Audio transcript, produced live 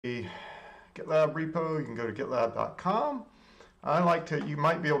the GitLab repo, you can go to gitlab.com. You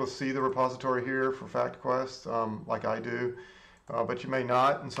might be able to see the repository here for FactQuest, like I do, but you may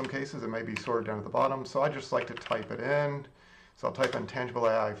not. In some cases, it may be sorted down at the bottom. So I just like to type it in. So I'll type in Tangible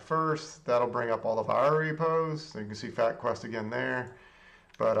AI first. That'll bring up all of our repos. So you can see FactQuest again there.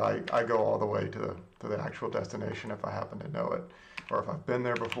 But I go all the way to the actual destination if I happen to know it, or if I've been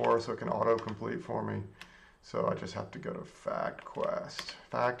there before, so it can auto-complete for me. So I just have to go to FactQuest,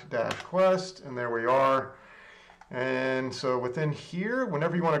 fact-quest, and there we are. And so within here,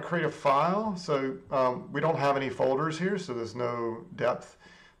 whenever you want to create a file, so we don't have any folders here, so there's no depth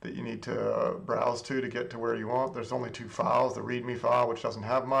that you need to browse to get to where you want. There's only two files, the README file, which doesn't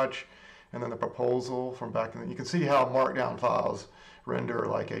have much, and then the proposal from back in the, you can see how Markdown files render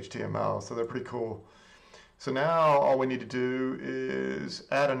like HTML, so they're pretty cool. So now all we need to do is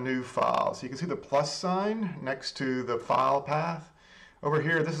add a new file. So you can see the plus sign next to the file path. Over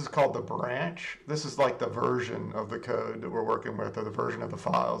here, this is called the branch. This is like the version of the code that we're working with, or the version of the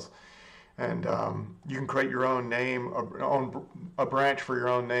files. And you can create your own name, a branch for your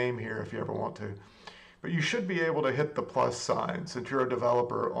own name here if you ever want to. But you should be able to hit the plus sign since you're a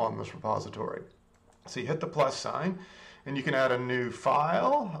developer on this repository. So you hit the plus sign, and you can add a new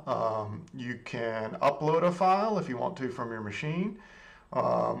file. You can upload a file if you want to from your machine.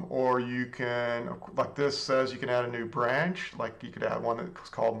 Or you can, like this says, you can add a new branch. Like you could add one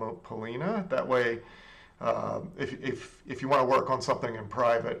that's called Polina. That way, if you want to work on something in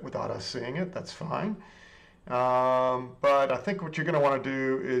private without us seeing it, that's fine. But I think what you're going to want to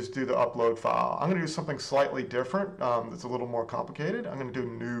do is do the upload file. I'm going to do something slightly different. That's a little more complicated. I'm going to do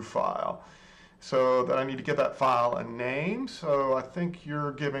new file. So that I need to give that file a name. So I think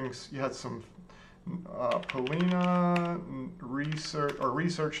you had some Polina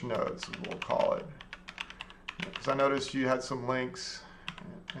research notes, we'll call it. Because I noticed you had some links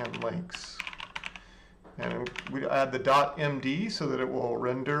and links. And we add the .md so that it will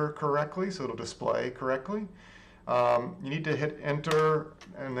render correctly, so it'll display correctly. You need to hit enter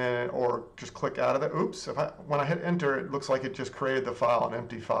and then, or just click out of it. Oops, when I hit enter, it looks like it just created the file, an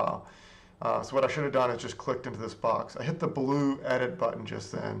empty file. So what I should have done is just clicked into this box. I hit the blue edit button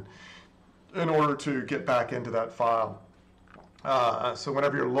just then in order to get back into that file. So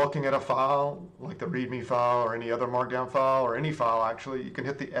whenever you're looking at a file, like the README file or any other Markdown file or any file actually, you can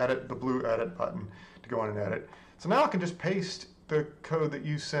hit the blue edit button to go in and edit. So now I can just paste the code that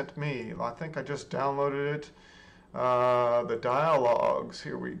you sent me. I think I just downloaded it. The dialogues,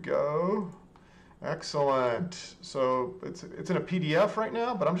 here we go. Excellent. So it's in a PDF right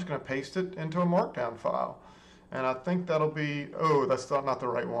now, but I'm just going to paste it into a Markdown file. And I think that'll be, oh, that's not the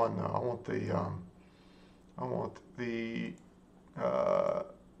right one though. I want the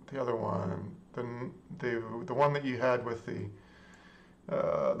other one, the one that you had with the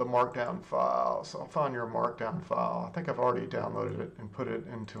Markdown file. So I'll find your Markdown file. I think I've already downloaded it and put it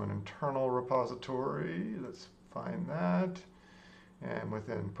into an internal repository. Let's find that. And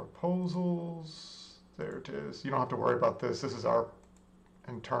within proposals, there it is. You don't have to worry about this. This is our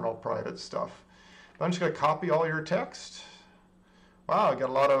internal private stuff. But I'm just going to copy all your text. Wow, I got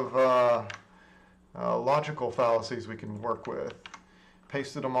a lot of logical fallacies we can work with.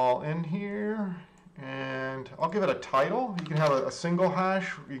 Pasted them all in here, and I'll give it a title. You can have a single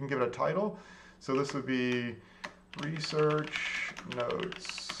hash. You can give it a title. So this would be Research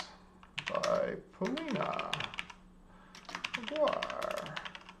Notes by Polina.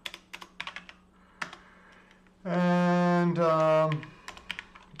 And you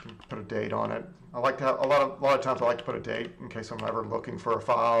can put a date on it. I like to have a lot of times I like to put a date in case I'm ever looking for a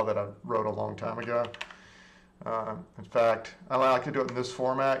file that I wrote a long time ago. In fact, I like to do it in this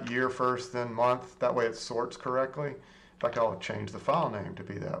format: year first, then month. That way it sorts correctly. In fact, I'll change the file name to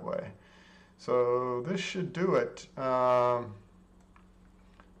be that way. So this should do it. I'll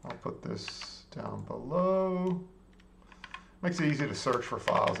put this down below. Makes it easy to search for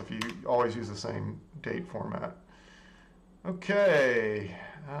files if you always use the same date format. Okay,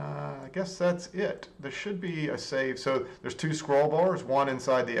 I guess that's it. There should be a save. So there's two scroll bars, one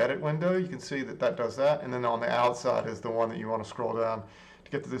inside the edit window. You can see that does that. And then on the outside is the one that you want to scroll down to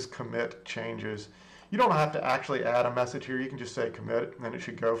get to this commit changes. You don't have to actually add a message here. You can just say commit, and then it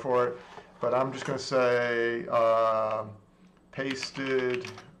should go for it. But I'm just going to say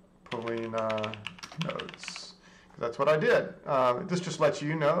pasted Polina notes. That's what I did. This just lets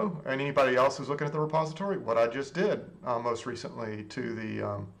you know, and anybody else who's looking at the repository, what I just did most recently to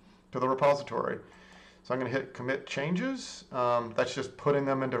the repository. So I'm going to hit commit changes. That's just putting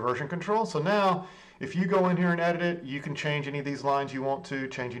them into version control. So now if you go in here and edit it, you can change any of these lines you want to,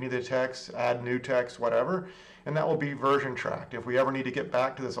 change any of the text, add new text, whatever, and that will be version tracked. If we ever need to get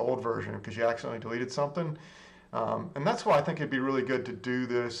back to this old version because you accidentally deleted something, and that's why I think it'd be really good to do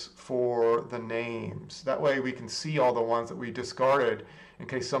this for the names. That way we can see all the ones that we discarded in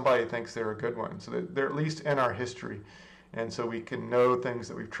case somebody thinks they're a good one. So that they're at least in our history. And so we can know things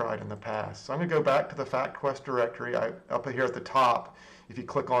that we've tried in the past. So I'm going to go back to the FactQuest directory. Up here at the top, if you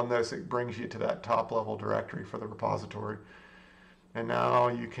click on this, it brings you to that top level directory for the repository. And now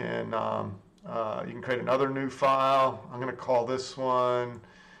you can create another new file. I'm going to call this one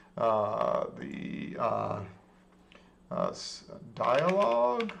the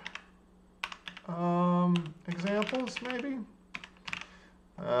dialogue examples, maybe.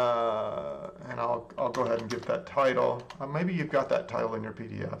 And I'll go ahead and give that title. Maybe you've got that title in your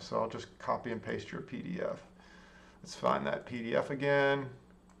PDF, so I'll just copy and paste your PDF. Let's find that PDF again.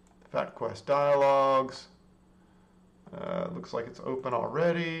 FactQuest dialogues. Looks like it's open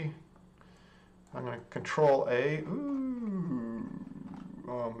already. I'm going to Control A. Ooh,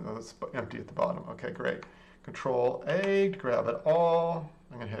 it's empty at the bottom. Okay, great. Control A to grab it all.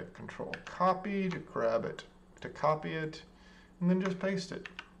 I'm going to hit Control Copy to grab it, to copy it, and then just paste it.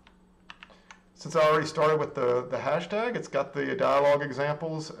 Since I already started with the hashtag, it's got the dialogue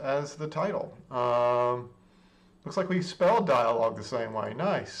examples as the title. Looks like we spelled dialogue the same way.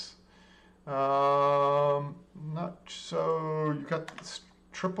 Nice. Not so. You got this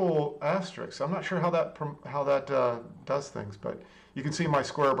triple asterisk. I'm not sure how that does things, but you can see my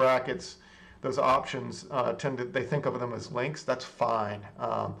square brackets. Those options they think of them as links. That's fine.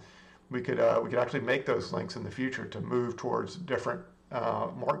 We could actually make those links in the future to move towards different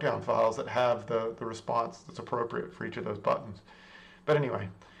Markdown files that have the response that's appropriate for each of those buttons. But anyway,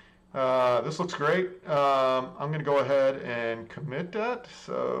 this looks great. I'm going to go ahead and commit that.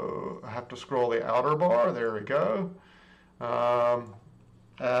 So I have to scroll the outer bar. There we go.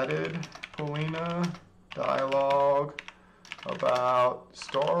 Added Polina dialogue about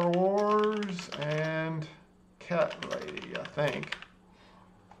Star Wars and Cat Lady, I think.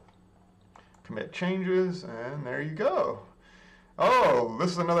 Commit changes, and there you go. Oh,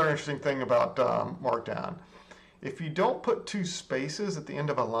 this is another interesting thing about Markdown. If you don't put two spaces at the end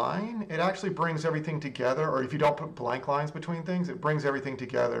of a line, it actually brings everything together, or if you don't put blank lines between things, it brings everything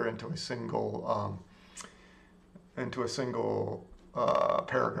together into a single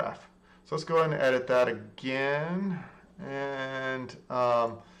paragraph. So let's go ahead and edit that again. And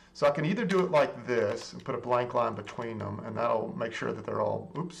so I can either do it like this and put a blank line between them, and that'll make sure that they're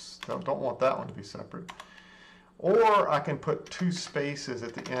all, oops, don't want that one to be separate. Or I can put two spaces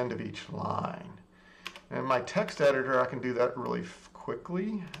at the end of each line. And my text editor, I can do that really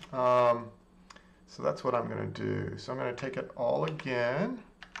quickly. So that's what I'm going to do. So I'm going to take it all again.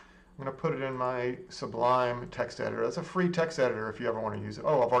 I'm going to put it in my Sublime text editor. That's a free text editor if you ever want to use it.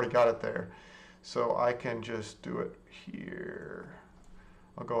 Oh, I've already got it there. So I can just do it here.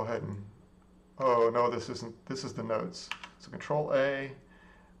 I'll go ahead and, oh no, this isn't, this is the notes. So Control A.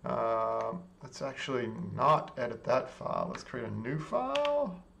 Let's actually not edit that file. Let's create a new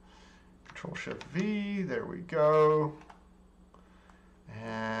file. Control Shift V, there we go.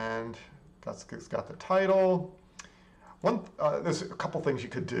 And it's got the title. There's a couple things you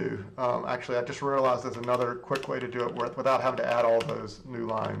could do. Actually, I just realized there's another quick way to do it without having to add all those new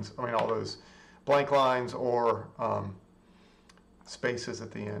lines. I mean, all those blank lines or spaces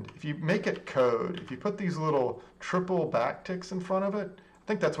at the end. If you make it code, if you put these little triple backticks in front of it, I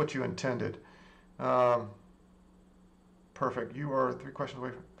think that's what you intended. Perfect. You are 3 questions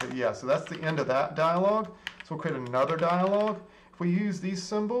away from, yeah, so that's the end of that dialogue. So we'll create another dialogue. If we use these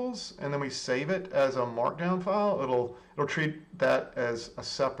symbols and then we save it as a Markdown file, it'll treat that as a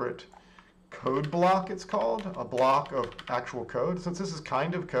separate code block, it's called, a block of actual code. Since this is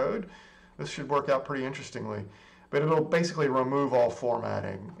kind of code, this should work out pretty interestingly. But it'll basically remove all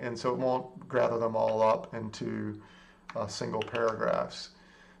formatting, and so it won't gather them all up into single paragraphs.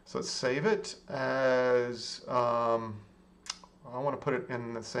 So let's save it as, I want to put it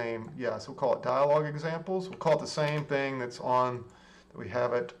in the same, yeah, so we'll call it dialogue examples. We'll call it the same thing that we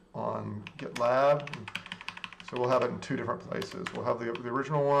have it on GitLab. So we'll have it in 2 different places. We'll have the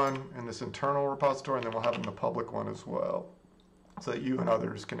original one in this internal repository, and then we'll have it in the public one as well, so that you and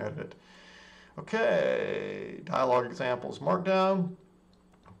others can edit it. Okay, dialogue examples, Markdown.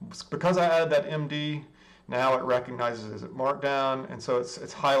 Because I added that MD, now it recognizes it Markdown, and so it's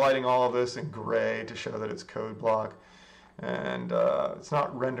highlighting all of this in gray to show that it's code block. And it's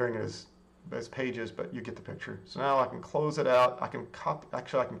not rendering it as pages, but you get the picture. So now I can close it out. I can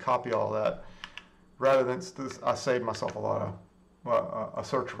copy all that rather than this, I saved myself a lot of, well, a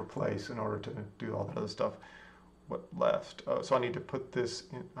search replace in order to do all that other stuff. What left? So I need to put this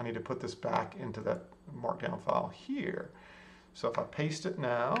in, I need to put this back into that Markdown file here. So if I paste it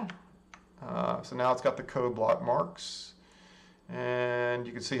now, so now it's got the code block marks, and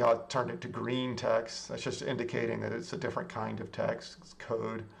you can see how it turned it to green text. That's just indicating that it's a different kind of text. It's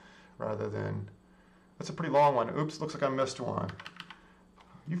code rather than, that's a pretty long one. Oops, looks like I missed one.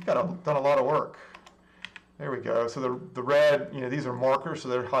 You've done a lot of work. There we go. So the red, you know, these are markers, so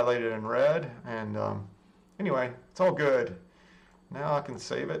they're highlighted in red. And anyway, it's all good. Now I can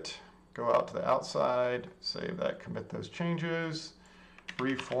save it, go out to the outside, save that, commit those changes,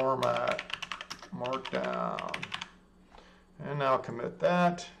 reformat, Markdown, and now commit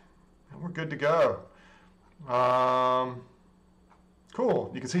that, and we're good to go.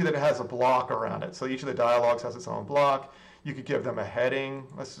 Cool. You can see that it has a block around it. So each of the dialogues has its own block. You could give them a heading.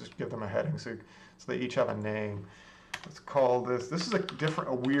 Let's just give them a heading so they each have a name. Let's call this is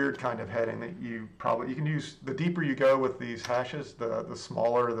a weird kind of heading that you can use. The deeper you go with these hashes, the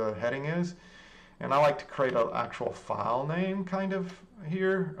smaller the heading is. And I like to create an actual file name kind of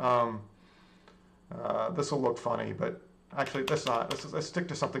here. This will look funny, but actually let's stick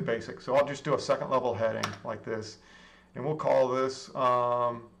to something basic. So I'll just do a second level heading like this. And we'll call this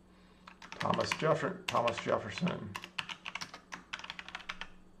Thomas Jefferson.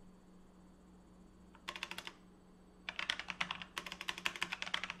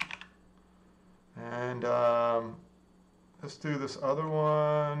 And let's do this other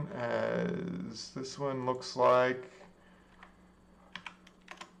one as this one looks like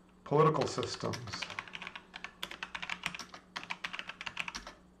political systems.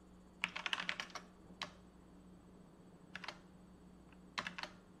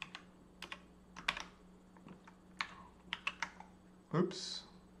 Oops,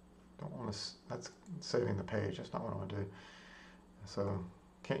 don't want to, that's saving the page, that's not what I want to do. So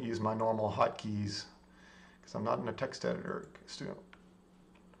can't use my normal hotkeys because I'm not in a text editor. Let's do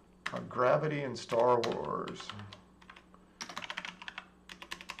Gravity and Star Wars.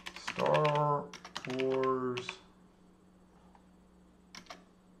 Star Wars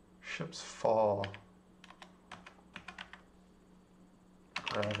ships fall.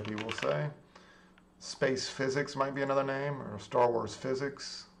 Gravity, we'll say. Space physics might be another name, or Star Wars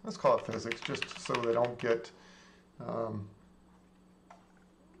physics. Let's call it physics, just so they don't get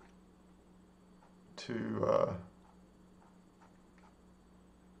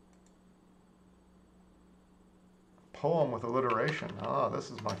poem with alliteration. Ah, this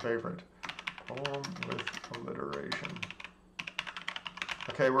is my favorite. Poem with alliteration.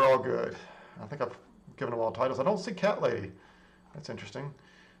 Okay, we're all good. I think I've given them all titles. I don't see Cat Lady. That's interesting.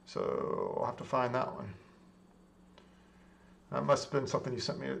 So I'll have to find that one. That must have been something you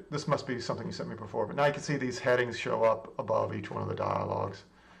sent me. This must be something you sent me before. But now you can see these headings show up above each one of the dialogues.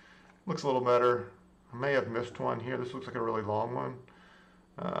 Looks a little better. I may have missed one here. This looks like a really long one.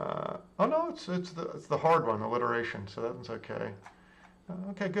 Oh no, it's the hard one, alliteration. So that one's okay.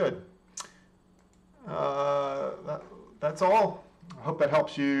 Okay, good. That's all. I hope that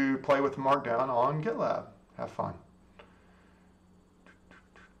helps you play with Markdown on GitLab. Have fun.